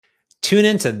Tune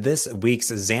into this week's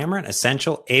Xamarin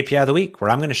Essential API of the Week, where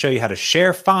I'm going to show you how to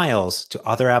share files to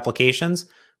other applications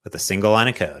with a single line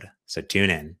of code. So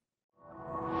tune in.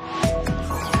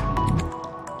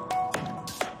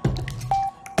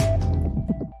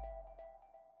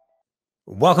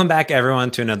 Welcome back, everyone,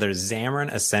 to another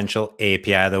Xamarin Essential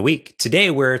API of the Week.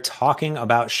 Today, we're talking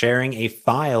about sharing a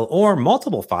file or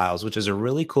multiple files, which is a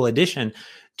really cool addition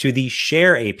to the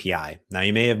Share API. Now,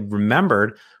 you may have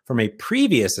remembered from a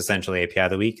previous Essential API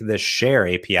of the Week, the Share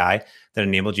API that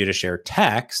enabled you to share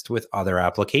text with other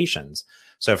applications.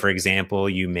 So, for example,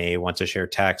 you may want to share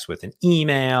text with an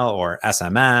email or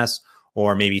SMS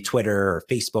or maybe Twitter or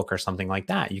Facebook or something like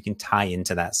that. You can tie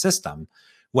into that system.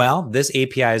 Well, this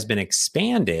API has been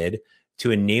expanded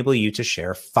to enable you to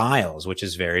share files, which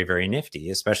is very, very nifty,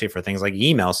 especially for things like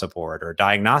email support or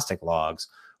diagnostic logs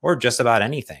or just about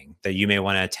anything that you may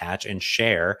want to attach and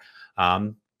share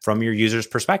from your user's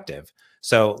perspective.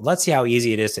 So let's see how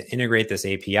easy it is to integrate this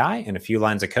API in a few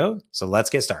lines of code. So let's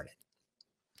get started.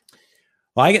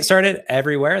 Well, I get started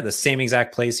everywhere, the same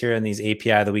exact place here in these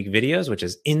API of the Week videos, which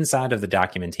is inside of the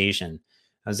documentation.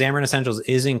 Now, Xamarin Essentials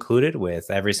is included with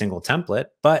every single template,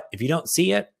 but if you don't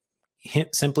see it,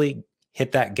 simply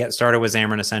hit that Get Started with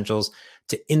Xamarin Essentials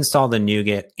to install the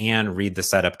NuGet and read the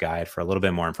setup guide for a little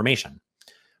bit more information.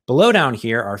 Below down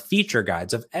here are feature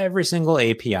guides of every single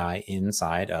API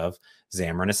inside of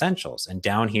Xamarin Essentials. And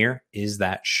down here is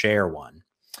that share one.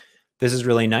 This is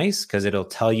really nice because it'll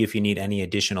tell you if you need any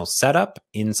additional setup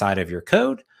inside of your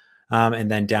code.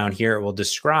 And then down here, it will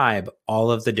describe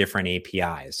all of the different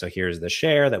APIs. So here's the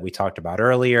share that we talked about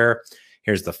earlier.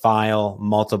 Here's the file,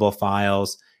 multiple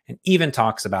files, and even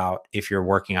talks about if you're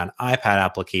working on iPad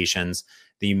applications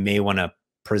that you may want to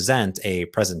present a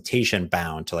presentation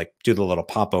bound to like do the little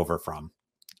popover from.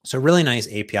 So really nice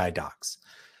API docs.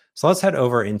 So let's head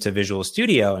over into Visual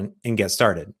Studio and get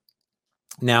started.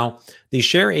 Now, the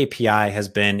Share API has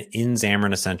been in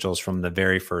Xamarin Essentials from the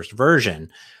very first version.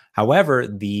 However,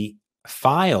 the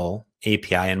file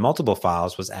API and multiple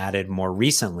files was added more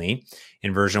recently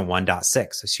in version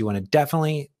 1.6. So you want to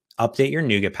definitely update your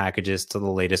NuGet packages to the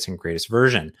latest and greatest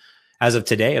version. As of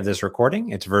today of this recording,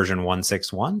 it's version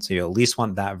 1.6.1. So you at least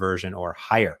want that version or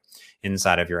higher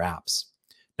inside of your apps.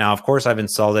 Now, of course, I've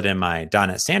installed it in my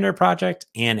 .NET Standard project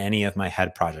and any of my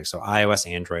head projects, so iOS,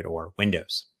 Android, or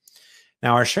Windows.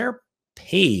 Now, our share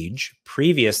page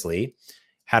previously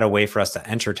had a way for us to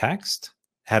enter text,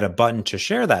 had a button to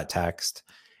share that text,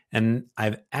 and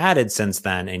I've added since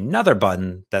then another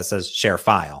button that says share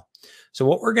file. So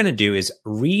what we're going to do is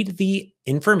read the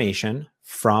information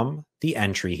from the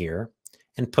entry here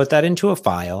and put that into a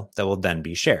file that will then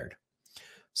be shared.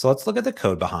 So let's look at the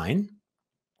code behind.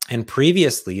 And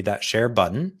previously, that share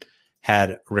button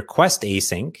had request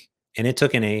async, and it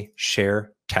took in a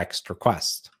share text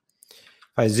request.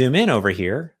 If I zoom in over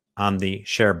here on the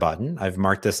share button, I've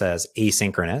marked this as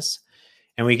asynchronous.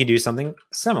 And we can do something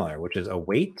similar, which is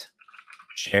await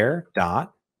share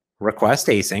dot request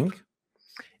async.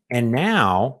 And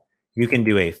now you can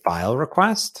do a file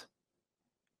request,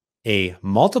 a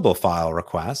multiple file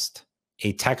request,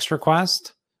 a text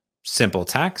request, simple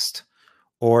text,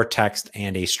 or text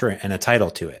and a string and a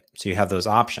title to it. So you have those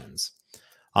options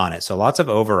on it. So lots of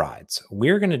overrides.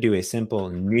 We're going to do a simple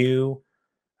new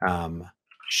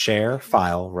share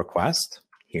file request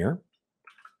here.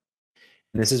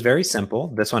 And this is very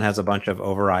simple. This one has a bunch of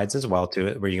overrides as well to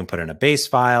it, where you can put in a base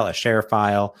file, a share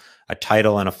file, a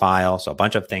title and a file. So a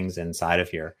bunch of things inside of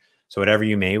here. So whatever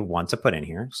you may want to put in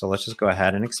here. So let's just go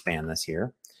ahead and expand this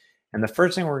here. And the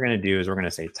first thing we're going to do is we're going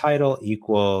to say title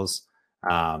equals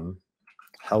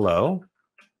hello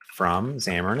from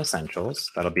Xamarin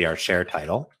Essentials. That'll be our share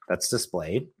title that's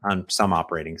displayed on some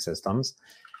operating systems.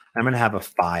 I'm going to have a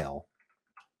file.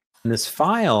 And this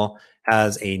file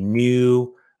has a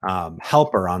new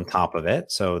helper on top of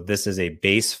it. So this is a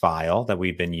base file that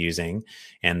we've been using,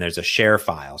 and there's a share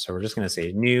file. So we're just going to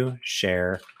say new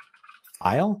share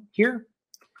file here.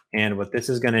 And what this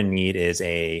is going to need is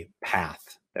a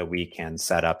path that we can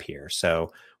set up here.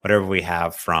 So whatever we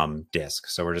have from disk.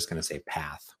 So we're just going to say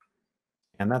path.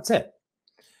 And that's it.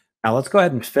 Now let's go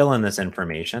ahead and fill in this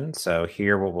information. So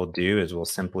here what we'll do is we'll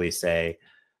simply say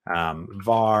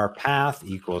var path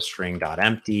equals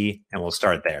string.empty, and we'll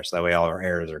start there. So that way all our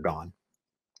errors are gone.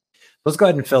 Let's go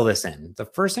ahead and fill this in. The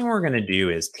first thing we're going to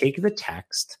do is take the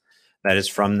text that is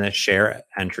from the share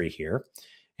entry here,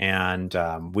 and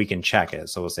we can check it.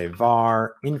 So we'll say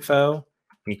var info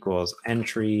equals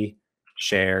entry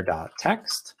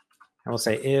share.text, and we'll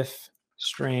say if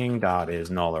string dot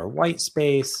is null or white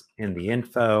space in the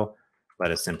info, let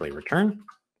us simply return.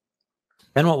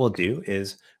 Then what we'll do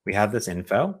is we have this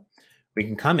info. we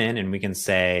can come in and we can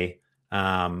say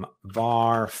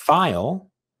var file,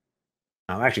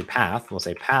 actually path, we'll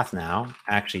say path now,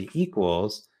 actually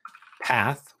equals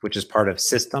path, which is part of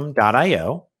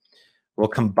system.io. We'll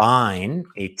combine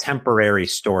a temporary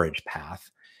storage path.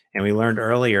 And we learned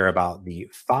earlier about the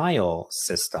file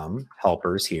system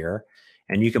helpers here.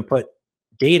 And you can put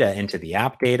data into the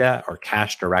app data or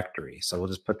cache directory. So we'll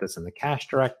just put this in the cache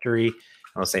directory. And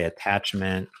we'll say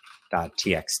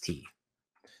attachment.txt.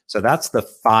 So that's the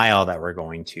file that we're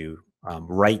going to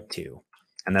write to.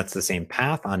 And that's the same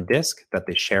path on disk that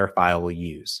the share file will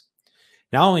use.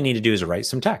 Now all we need to do is write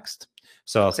some text.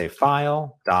 So I'll say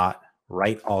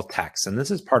file.write all text. And this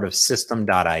is part of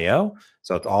system.io.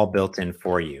 So it's all built in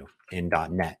for you in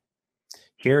 .NET.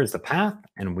 Here is the path,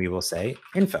 and we will say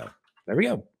info. There we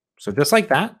go. So just like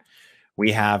that,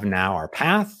 we have now our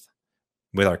path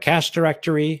with our cache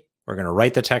directory. We're going to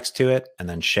write the text to it and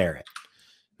then share it.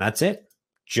 That's it.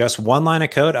 Just one line of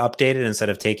code updated instead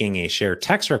of taking a share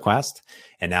text request,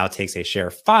 and now it takes a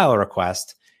share file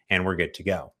request, and we're good to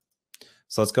go.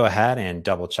 So let's go ahead and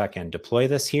double check and deploy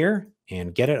this here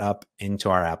and get it up into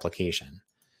our application.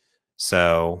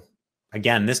 So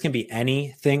again, this can be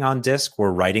anything on disk.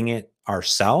 We're writing it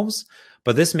ourselves,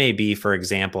 but this may be, for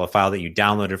example, a file that you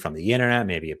downloaded from the internet,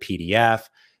 maybe a PDF,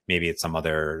 maybe it's some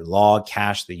other log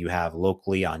cache that you have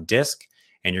locally on disk,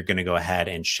 and you're going to go ahead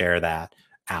and share that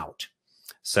out.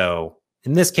 So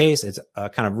in this case, it's a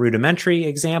kind of rudimentary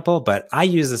example, but I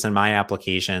use this in my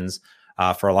applications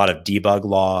for a lot of debug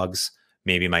logs.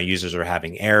 Maybe my users are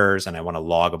having errors and I want to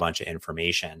log a bunch of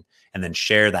information and then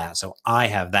share that. So I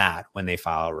have that when they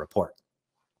file a report.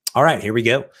 All right, here we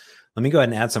go. Let me go ahead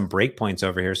and add some breakpoints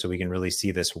over here so we can really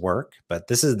see this work. But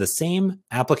this is the same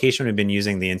application we've been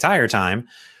using the entire time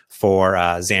for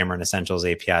Xamarin.Essentials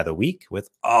API of the week with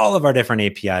all of our different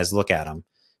APIs. Look at them.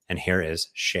 And here is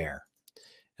share.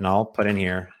 And I'll put in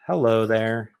here, hello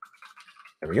there.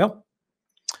 There we go.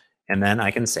 And then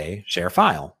I can say share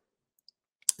file.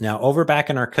 Now over back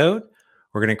in our code,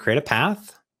 we're going to create a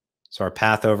path. So our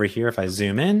path over here, if I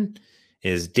zoom in,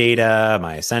 is data,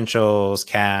 my essentials,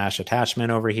 cache,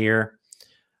 attachment over here.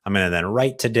 I'm going to then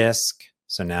write to disk.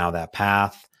 So now that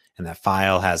path and that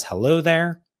file has hello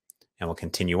there. And we'll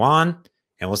continue on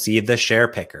and we'll see the share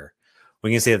picker.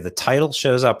 We can see that the title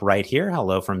shows up right here,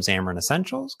 hello from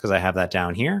Xamarin.Essentials, because I have that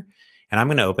down here. And I'm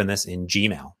going to open this in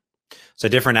Gmail. So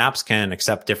different apps can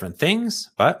accept different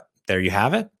things, but there you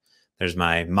have it. There's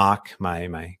my mock,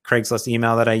 my Craigslist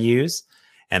email that I use.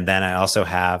 And then I also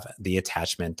have the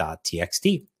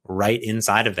attachment.txt right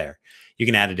inside of there. You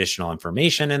can add additional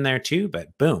information in there too,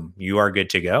 but boom, you are good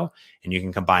to go. And you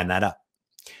can combine that up.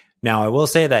 Now, I will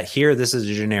say that here, this is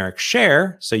a generic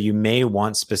share. So you may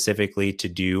want specifically to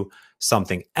do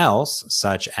something else,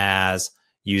 such as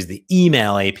use the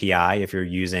email API. If you're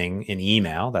using an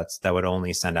email, that would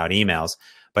only send out emails.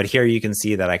 But here you can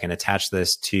see that I can attach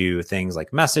this to things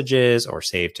like messages or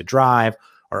save to drive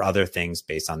or other things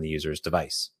based on the user's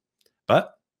device.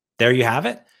 But there you have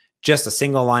it. Just a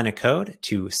single line of code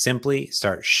to simply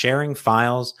start sharing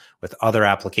files with other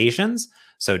applications.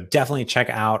 So definitely check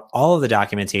out all of the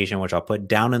documentation, which I'll put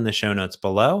down in the show notes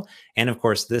below. And of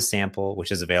course, this sample,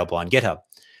 which is available on GitHub.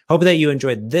 Hope that you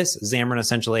enjoyed this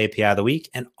Xamarin.Essential API of the week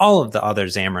and all of the other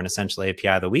Xamarin.Essential API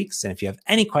of the weeks. And if you have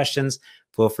any questions,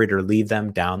 feel free to leave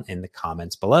them down in the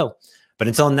comments below. But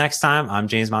until next time, I'm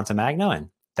James Montemagno, and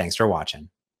thanks for watching.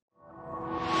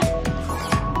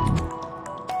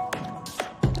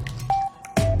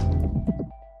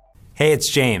 Hey, it's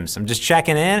James. I'm just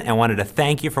checking in and wanted to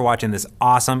thank you for watching this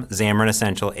awesome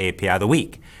Xamarin.Essential API of the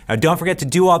week. Now, don't forget to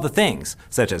do all the things,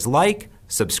 such as like,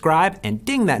 subscribe, and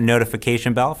ding that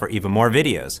notification bell for even more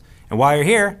videos. And while you're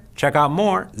here, check out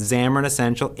more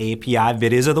Xamarin.Essential API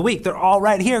videos of the week. They're all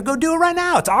right here. Go do it right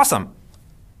now. It's awesome.